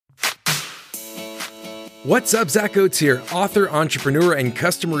What's up, Zach Oates here, author, entrepreneur, and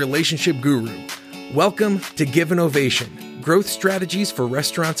customer relationship guru. Welcome to Give an Ovation, growth strategies for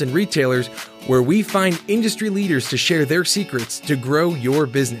restaurants and retailers, where we find industry leaders to share their secrets to grow your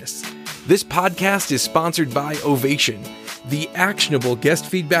business. This podcast is sponsored by Ovation, the actionable guest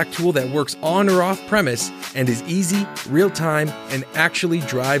feedback tool that works on or off premise and is easy, real-time, and actually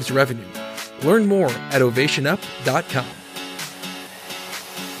drives revenue. Learn more at ovationup.com.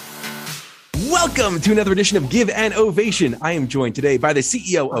 Welcome to another edition of Give an Ovation. I am joined today by the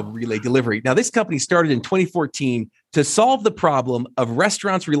CEO of Relay Delivery. Now, this company started in 2014 to solve the problem of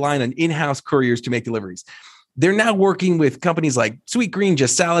restaurants relying on in-house couriers to make deliveries. They're now working with companies like Sweetgreen,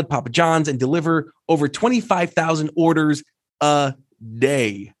 Just Salad, Papa John's, and deliver over 25,000 orders a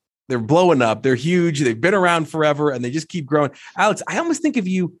day. They're blowing up. They're huge. They've been around forever, and they just keep growing. Alex, I almost think of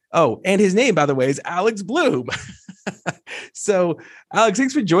you. Oh, and his name, by the way, is Alex Bloom. So, Alex,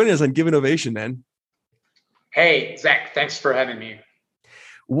 thanks for joining us on Give an Ovation, man. Hey, Zach, thanks for having me.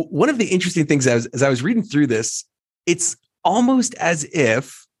 One of the interesting things as I was reading through this, it's almost as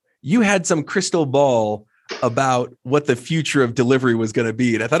if you had some crystal ball about what the future of delivery was going to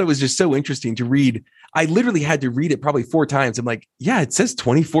be. And I thought it was just so interesting to read. I literally had to read it probably 4 times. I'm like, yeah, it says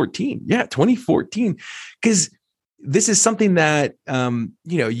 2014. Yeah, 2014. Because this is something that,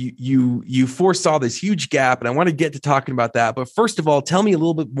 you foresaw this huge gap. And I want to get to talking about that. But first of all, tell me a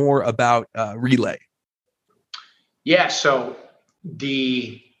little bit more about Relay. Yeah, so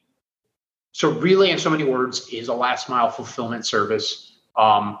Relay, in so many words, is a last mile fulfillment service.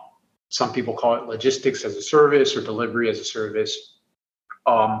 Some people call it logistics as a service or delivery as a service.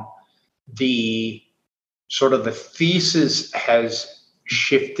 The thesis has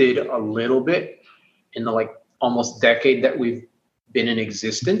shifted a little bit in the almost decade that we've been in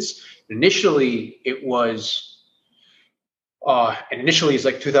existence. Initially, it's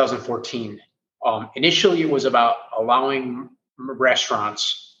 2014. Initially, it was about allowing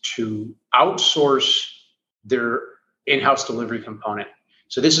restaurants to outsource their in-house delivery component.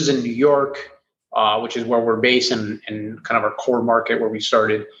 So this is in New York, which is where we're based and kind of our core market where we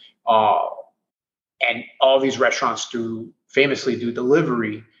started. And all these restaurants famously do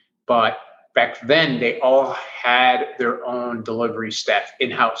delivery, but back then they all had their own delivery staff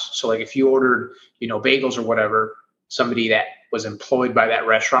in-house. So if you ordered, bagels or whatever, somebody that was employed by that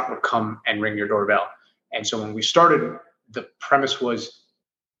restaurant would come and ring your doorbell. And so when we started, the premise was,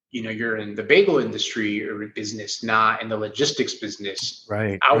 you're in the bagel industry or business, not in the logistics business.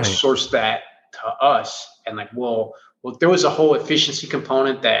 Right. Outsource that to us. And well, there was a whole efficiency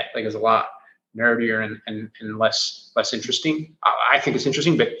component that is a lot nerdier and less interesting. I think it's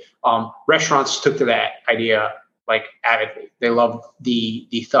interesting, but restaurants took to that idea avidly. They love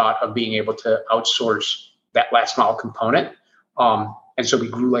the thought of being able to outsource that last mile component. And so we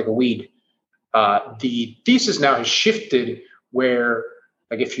grew like a weed. The thesis now has shifted where,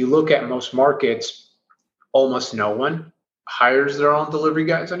 if you look at most markets, almost no one hires their own delivery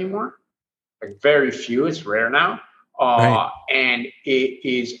guys anymore. Very few. It's rare now. Right. And it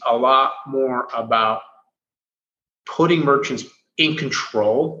is a lot more about putting merchants in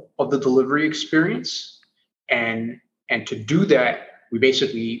control of the delivery experience. And to do that, we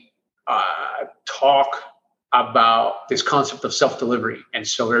basically talk about this concept of self-delivery. And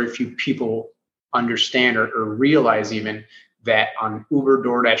so very few people understand or realize even that on Uber,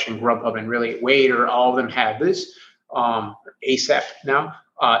 DoorDash, and Grubhub, and really Waiter, all of them have this, ASAP now,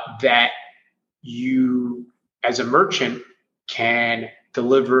 that you as a merchant can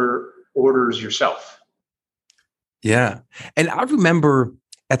deliver orders yourself. Yeah. And I remember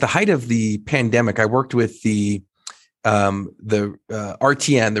at the height of the pandemic, I worked with the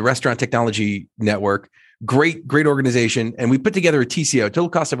RTN, the Restaurant Technology Network, great organization. And we put together a TCO, total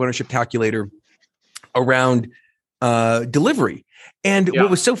cost of ownership calculator, around delivery. And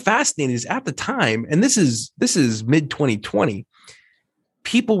what was so fascinating is at the time, and this is mid 2020,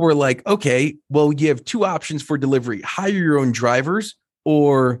 people were like, okay, well, you have 2 options for delivery: hire your own drivers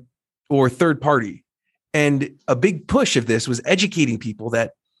or third party. And a big push of this was educating people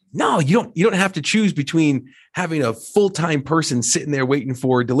that no, you don't have to choose between having a full-time person sitting there waiting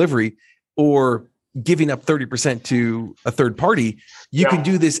for delivery or giving up 30% to a third party. You can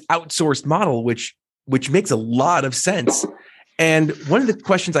do this outsourced model, which makes a lot of sense. And one of the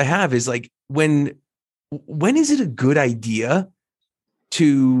questions I have is when is it a good idea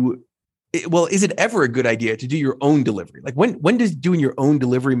is it ever a good idea to do your own delivery? When does doing your own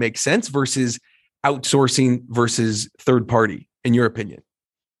delivery make sense versus outsourcing versus third party, in your opinion?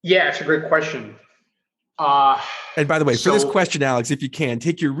 Yeah, it's a great question. And by the way, for this question, Alex, if you can,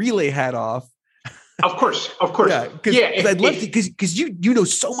 take your Relay hat off Of course. Yeah, because I'd love to, because you know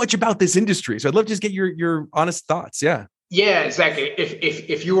so much about this industry, so I'd love to just get your honest thoughts. Yeah. Yeah, exactly.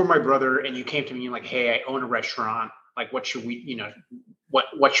 If you were my brother and you came to me and like, hey, I own a restaurant, like what should we,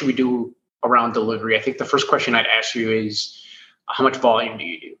 what should we do around delivery? I think the first question I'd ask you is how much volume do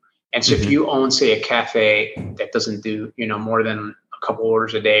you do? And so if you own, say, a cafe that doesn't do, more than a couple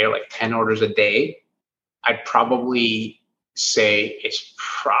orders a day or like 10 orders a day, I'd probably say it's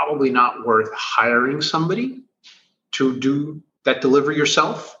probably not worth hiring somebody to do that delivery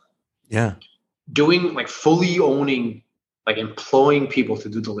yourself. Yeah. Doing like fully owning, like employing people to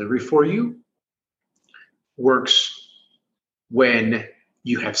do delivery for you works when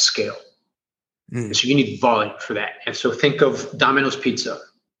you have scale. So you need volume for that. And so think of Domino's Pizza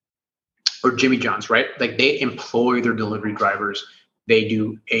or Jimmy John's, right? Like they employ their delivery drivers. They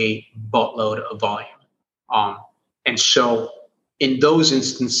do a buttload of volume. And so in those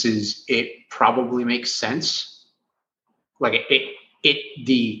instances, it probably makes sense. Like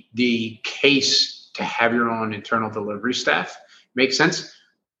the case to have your own internal delivery staff makes sense.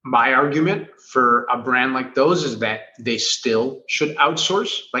 My argument for a brand like those is that they still should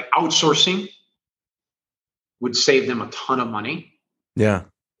outsource. Like outsourcing would save them a ton of money. Yeah.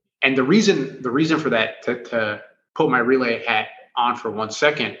 And the reason for that, to put my relay hat on for 1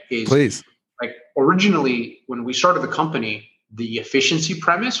 second, is please. Like originally when we started the company, the efficiency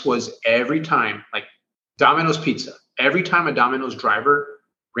premise was every time, like Domino's Pizza, every time a Domino's driver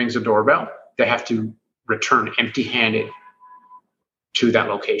rings a doorbell, they have to return empty-handed to that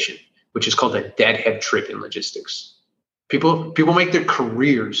location, which is called a deadhead trip in logistics. People make their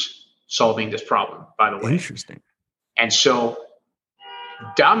careers solving this problem, by the way. Interesting. And so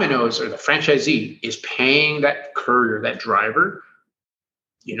Domino's, or the franchisee, is paying that courier, that driver,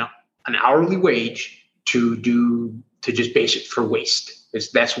 an hourly wage to just base it for waste.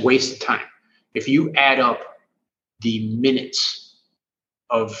 That's wasted time. If you add up the minutes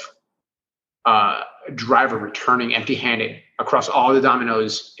of a driver returning empty-handed across all the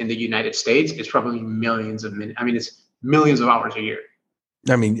Domino's in the United States, it's probably millions of minutes. I mean, it's millions of hours a year.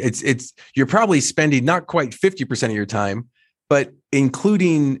 I mean, it's you're probably spending not quite 50% of your time, but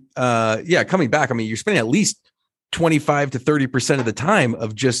including coming back. I mean, you're spending at least 25 to 30% of the time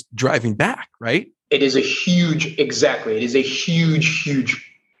of just driving back, right? It is a huge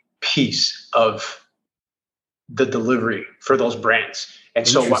piece of the delivery for those brands. And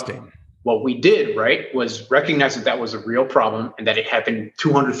so what we did, right, was recognize that was a real problem and that it happened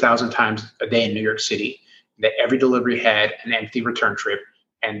 200,000 times a day in New York City, that every delivery had an empty return trip,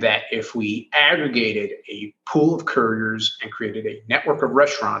 and that if we aggregated a pool of couriers and created a network of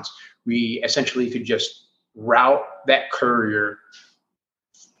restaurants, we essentially could just route that courier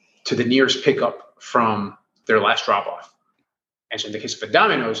to the nearest pickup from their last drop off. And so in the case of a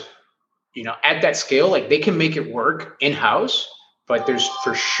Domino's, at that scale, like they can make it work in-house, but there's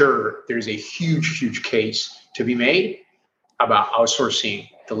a huge case to be made about outsourcing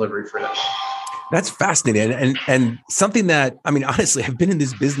delivery for them. That's fascinating. And something that, I mean, honestly, I've been in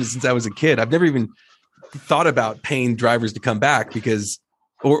this business since I was a kid. I've never even thought about paying drivers to come back because,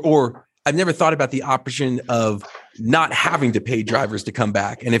 or I've never thought about the option of not having to pay drivers to come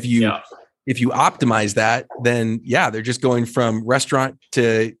back. And if you optimize that, then they're just going from restaurant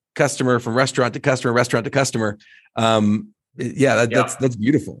to customer, from restaurant to customer, restaurant to customer. That's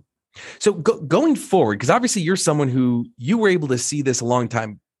beautiful. So going forward, because obviously you're someone who you were able to see this a long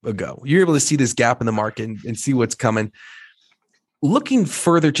time ago. You're able to see this gap in the market and see what's coming. Looking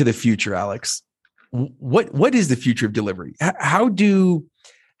further to the future, Alex, what is the future of delivery? How do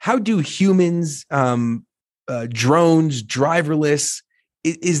humans, drones, driverless,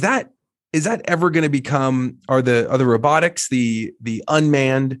 is that ever going to become, are the robotics, the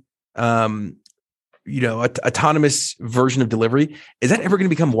unmanned, autonomous version of delivery, is that ever going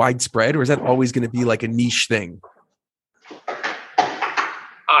to become widespread, or is that always going to be like a niche thing?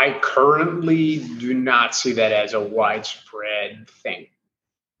 I currently do not see that as a widespread thing.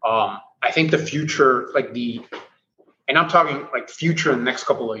 I think the future, and I'm talking like future in the next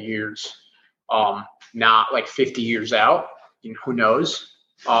couple of years, not like 50 years out, who knows?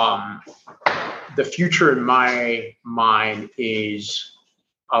 The future in my mind is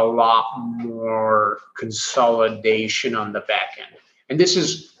a lot more consolidation on the back end. And this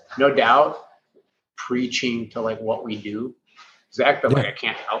is no doubt preaching to like what we do, Zach, but I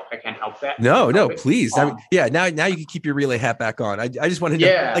can't help that. No, please. I mean, now you can keep your relay hat back on. I just want to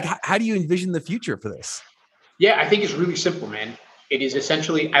know, how do you envision the future for this? Yeah, I think it's really simple, man. It is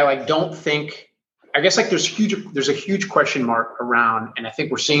essentially, there's a huge question mark around, and I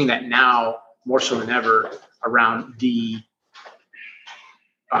think we're seeing that now more so than ever, around the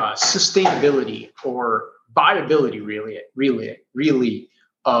sustainability or viability really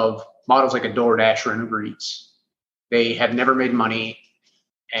of models like a DoorDash or an Uber Eats. They have never made money.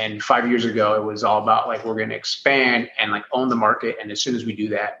 And 5 years ago, it was all about like, we're going to expand and like own the market. And as soon as we do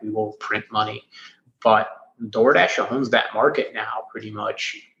that, we will print money. But DoorDash owns that market now pretty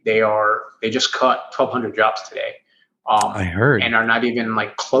much. They just cut 1,200 jobs today. I heard. And are not even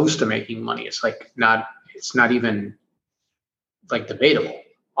like close to making money. It's not even like debatable.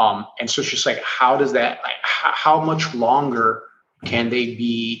 And so it's just like, how does that, like, how much longer can they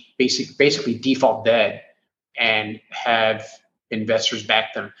be basically default dead and have investors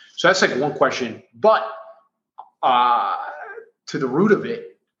back them? So that's like one question. But to the root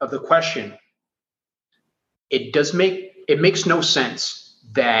of the question, it makes no sense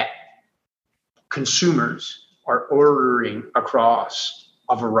that consumers are ordering across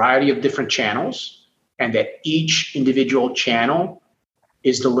a variety of different channels and that each individual channel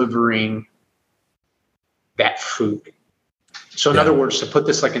is delivering that food. So in other words, to put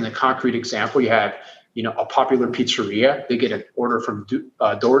this like in a concrete example, you have, a popular pizzeria, they get an order from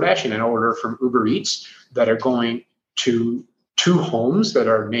DoorDash and an order from Uber Eats that are going to two homes that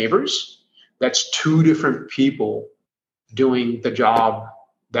are neighbors. That's two different people doing the job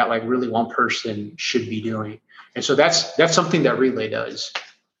that like really one person should be doing. And so that's something that Relay does.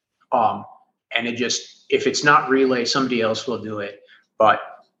 And it just, if it's not Relay, somebody else will do it. But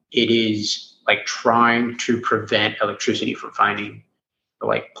it is like trying to prevent electricity from finding the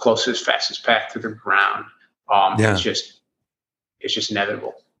like closest, fastest path to the ground. It's just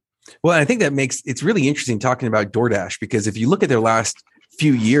inevitable. Well, I think it's really interesting talking about DoorDash, because if you look at their last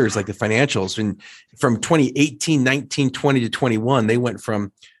few years, like the financials, from 2018, 19, 20 to 21, they went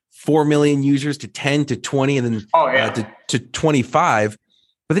from 4 million users to 10 to 20 and then to 25.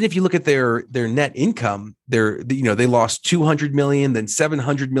 But then if you look at their net income, they lost 200 million, then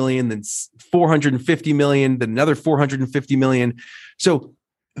 700 million, then 450 million, then another 450 million. So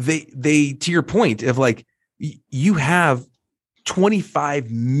they to your point of like, you have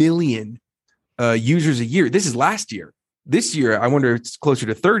 25 million users a year. This is last year. This year, I wonder if it's closer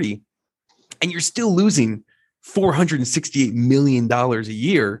to 30, and you're still losing $468 million a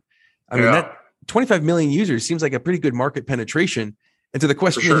year. I mean, that 25 million users seems like a pretty good market penetration. And so the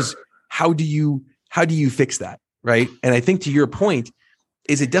question is, how do you fix that? Right. And I think to your point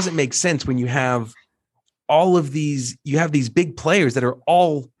is it doesn't make sense when you have all of these, you have these big players that are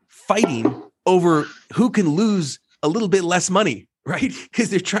all fighting over who can lose a little bit less money, right? Because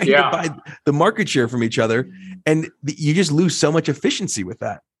they're trying to buy the market share from each other, and you just lose so much efficiency with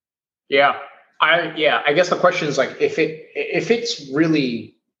that. Yeah. I guess the question is like, if it's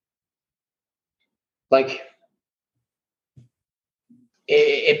really like,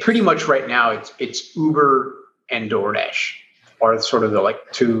 it pretty much right now it's Uber and DoorDash are sort of the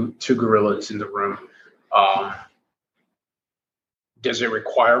like two gorillas in the room. Does it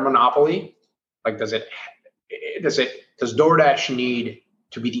require monopoly? Like, does DoorDash need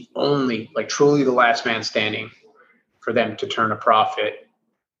to be the only, like truly the last man standing for them to turn a profit?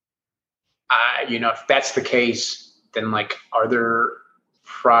 If that's the case, then like, are there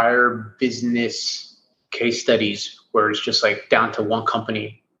prior business case studies where it's just like down to one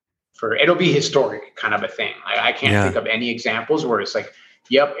company it'll be historic kind of a thing? I can't think of any examples where it's like,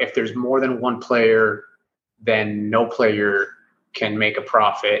 yep, if there's more than one player, then no player can make a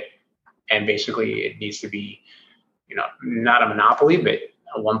profit. And basically it needs to be, not a monopoly, but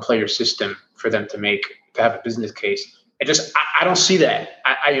a one player system for them to have a business case. I don't see that.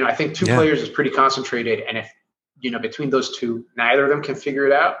 I think two players is pretty concentrated. And if, between those two, neither of them can figure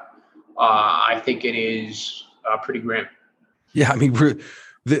it out, I think it is pretty grim. Yeah. I mean,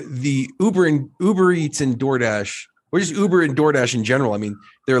 the Uber Eats and DoorDash, or just Uber and DoorDash in general, I mean,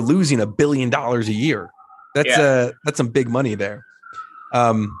 they're losing $1 billion a year. That's some big money there.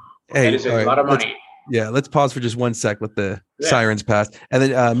 Hey, that is a lot of money. Let's pause for just 1 sec. Let the sirens pass. And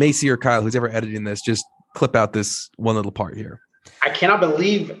then Macy or Kyle, who's ever editing this, just clip out this one little part here. I cannot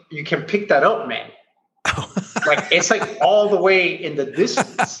believe you can pick that up, man. Like, it's like all the way in the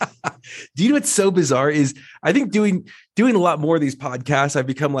distance. Do you know what's so bizarre is I think doing a lot more of these podcasts, I've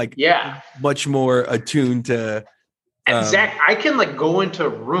become like much more attuned to. And Zach, I can like go into a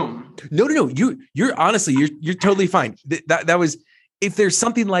room. No. You're honestly, you're totally fine. That was, if there's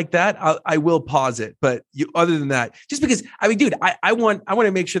something like that, I will pause it. But other than that, just because, I mean, dude, I want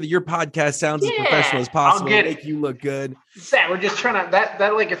to make sure that your podcast sounds as professional as possible. Make you look good. Zach, we're just trying to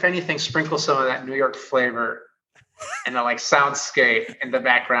that like, if anything, sprinkle some of that New York flavor and the like soundscape in the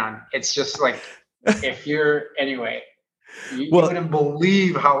background. It's just like, if you're anyway, you wouldn't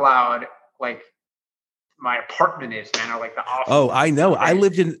believe how loud like my apartment is, man, or like the office. Oh, I know. I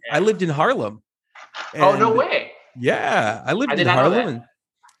lived in Harlem. Oh, no way. Yeah, I lived in Harlem,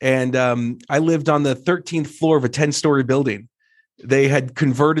 and I lived on the 13th floor of a 10-story building. They had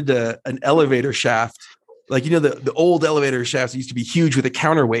converted an elevator shaft, like, the old elevator shafts used to be huge with the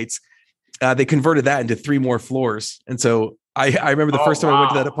counterweights. They converted that into 3 more floors, and so I remember the first time I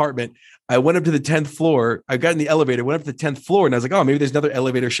went to that apartment. I went up to the 10th floor. I got in the elevator, went up to the 10th floor, and I was like, oh, maybe there's another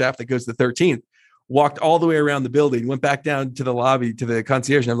elevator shaft that goes to the 13th. Walked all the way around the building, went back down to the lobby to the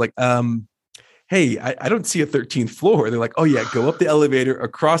concierge, and I was like, hey, I don't see a 13th floor. They're like, oh yeah, go up the elevator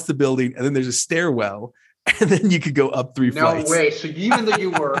across the building, and then there's a stairwell, and then you could go up 3 flights. No way. So even though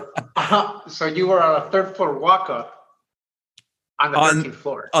you were, you were on a 3rd floor walk up on the 13th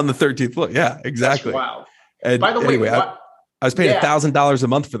floor. On the 13th floor, yeah, exactly. Wow. And by the way, anyway, I was paying $1,000 a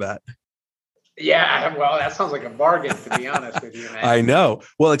month for that. Yeah, well, that sounds like a bargain, to be honest with you, man. I know.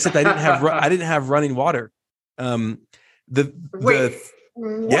 Well, except I didn't have running water. Dude,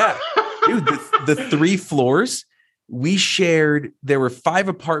 the 3 floors we shared. There were 5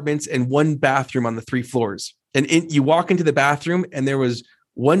 apartments and 1 bathroom on the 3 floors. And you walk into the bathroom and there was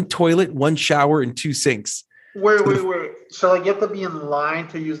 1 toilet, 1 shower, and 2 sinks. Wait. So like you have to be in line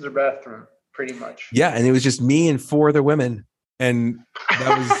to use the bathroom, pretty much. Yeah, and it was just me and 4 other women, and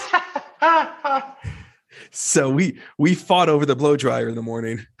that was. So we fought over the blow dryer in the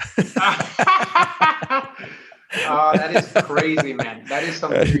morning. Oh, that is crazy, man. That is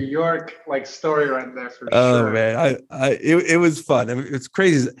some New York like story right there for sure. Oh man, it was fun. I mean, it's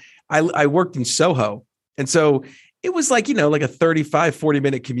crazy. I worked in Soho, and so it was like, like a 35-40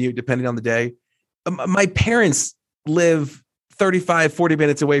 minute commute depending on the day. My parents live 35-40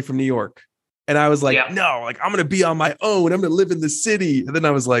 minutes away from New York, and I was like, no, like I'm gonna be on my own. I'm gonna live in the city. And then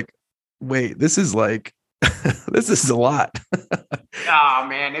I was like, wait, this is like this is a lot. Oh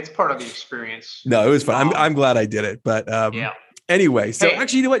man, it's part of the experience. No, it was fun. I'm glad I did it. But anyway, so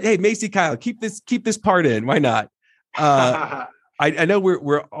actually, you know what? Hey, Macy, Kyle, keep this part in. Why not? I know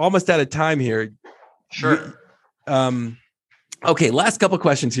we're almost out of time here. Sure. Okay, last couple of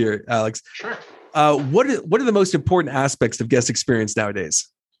questions here, Alex. Sure. What are the most important aspects of guest experience nowadays?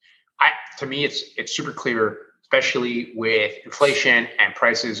 To me, it's super clear, especially with inflation and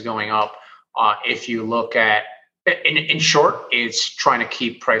prices going up. If you look at, in short, it's trying to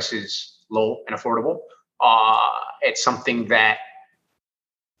keep prices low and affordable. It's something that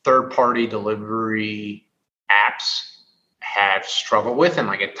third-party delivery apps have struggled with, and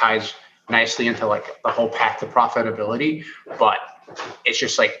like it ties nicely into like the whole path to profitability. But it's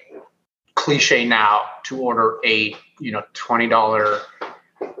just like cliche now to order a $20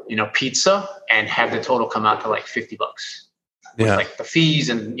 pizza and have the total come out to like $50. With like the fees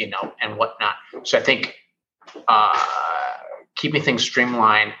and and whatnot. So I think keeping things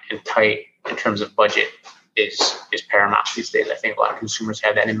streamlined and tight in terms of budget is paramount these days. I think a lot of consumers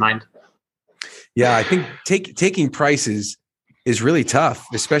have that in mind. Yeah, I think taking prices is really tough,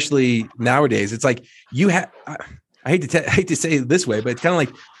 especially nowadays. It's like I hate to say it this way, but it's kind of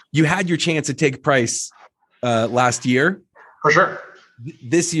like you had your chance to take price last year. For sure.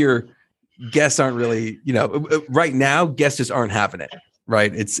 This year, guests aren't really, right now, guests just aren't having it,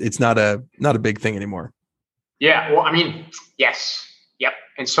 right? It's not a big thing anymore. Yeah. Well, I mean, yes. Yep.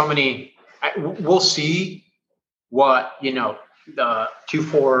 And so many, we'll see what, the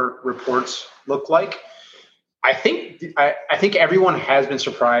Q4 reports look like. I think everyone has been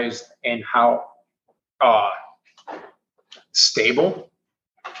surprised in how stable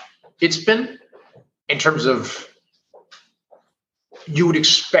it's been in terms of, you would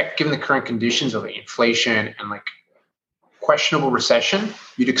expect, given the current conditions of inflation and like questionable recession,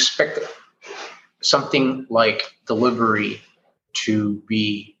 you'd expect something like delivery to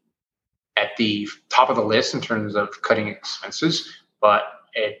be at the top of the list in terms of cutting expenses, but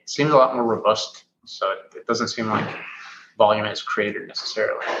it seems a lot more robust. So it doesn't seem like volume is created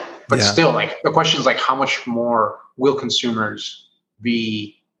necessarily. But still, like the question is like, how much more will consumers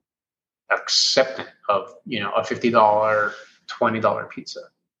be accepting of, a $50, $20 pizza?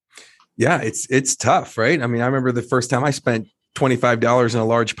 Yeah, it's tough, right? I mean, I remember the first time I spent $25 in a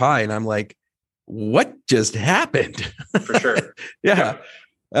large pie, and I'm like, what just happened? For sure. Yeah.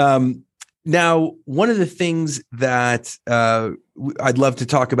 Now, one of the things that I'd love to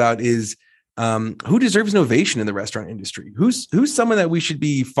talk about is who deserves an ovation in the restaurant industry? Who's someone that we should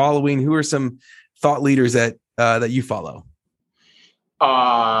be following? Who are some thought leaders that you follow?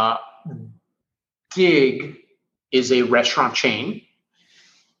 Dig is a restaurant chain.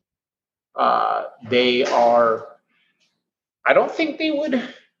 They are, I don't think they would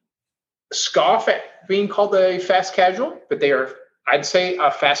scoff at being called a fast casual, but they are, I'd say,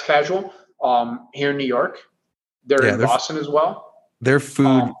 a fast casual. here in New York. They're in Boston as well. Their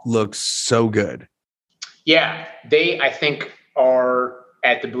food looks so good. Yeah, they, I think, are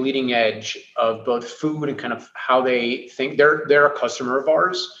at the bleeding edge of both food and kind of how they think. They're a customer of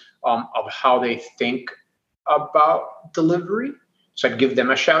ours, of how they think about delivery. So I'd give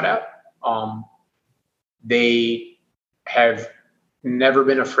them a shout out. They have never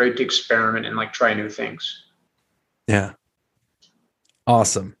been afraid to experiment and like try new things. Yeah.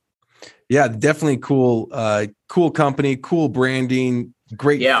 Awesome. Yeah, definitely cool. Cool company, cool branding,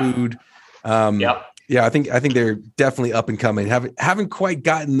 great food. Yeah, I think they're definitely up and coming. Haven't quite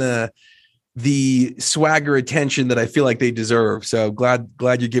gotten the swagger attention that I feel like they deserve. So glad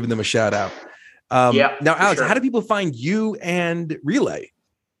you're giving them a shout out. Now, Alex, how do people find you and Relay?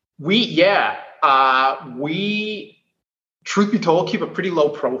 We, truth be told, keep a pretty low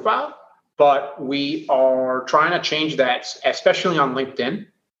profile, but we are trying to change that, especially on LinkedIn.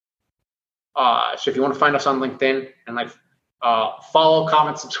 So if you want to find us on LinkedIn and like follow,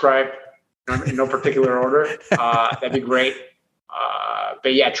 comment, subscribe in no particular order, that'd be great.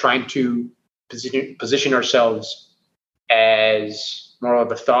 But yeah, trying to position ourselves as more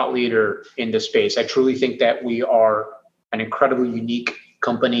of a thought leader in the space. I truly think that we are an incredibly unique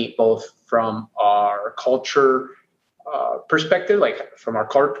company, both from our culture perspective, like from our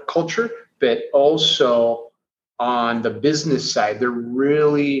culture, but also on the business side. They're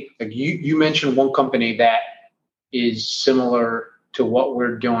really, like you mentioned one company that is similar to what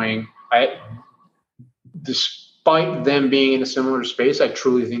we're doing. Despite them being in a similar space, I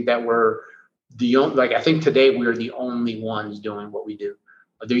truly think that we're the only, like, I think today we're the only ones doing what we do.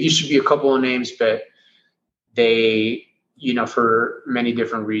 There used to be a couple of names, but they, for many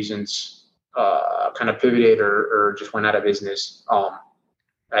different reasons, kind of pivoted or just went out of business.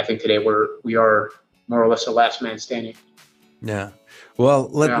 I think today we are more or less the last man standing. Yeah. Well,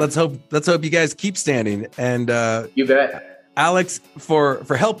 let's hope you guys keep standing. And you bet. Alex, for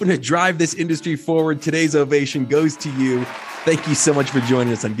helping to drive this industry forward, today's ovation goes to you. Thank you so much for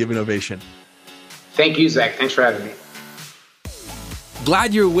joining us on Give an Ovation. Thank you, Zach. Thanks for having me.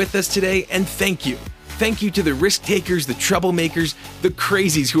 Glad you're with us today, and thank you. Thank you to the risk takers, the troublemakers, the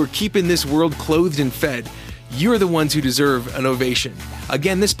crazies who are keeping this world clothed and fed. You're the ones who deserve an ovation.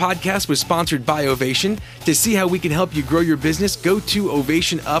 Again, this podcast was sponsored by Ovation. To see how we can help you grow your business, go to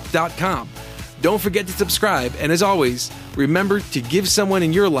ovationup.com. Don't forget to subscribe, and as always, remember to give someone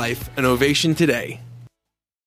in your life an ovation today.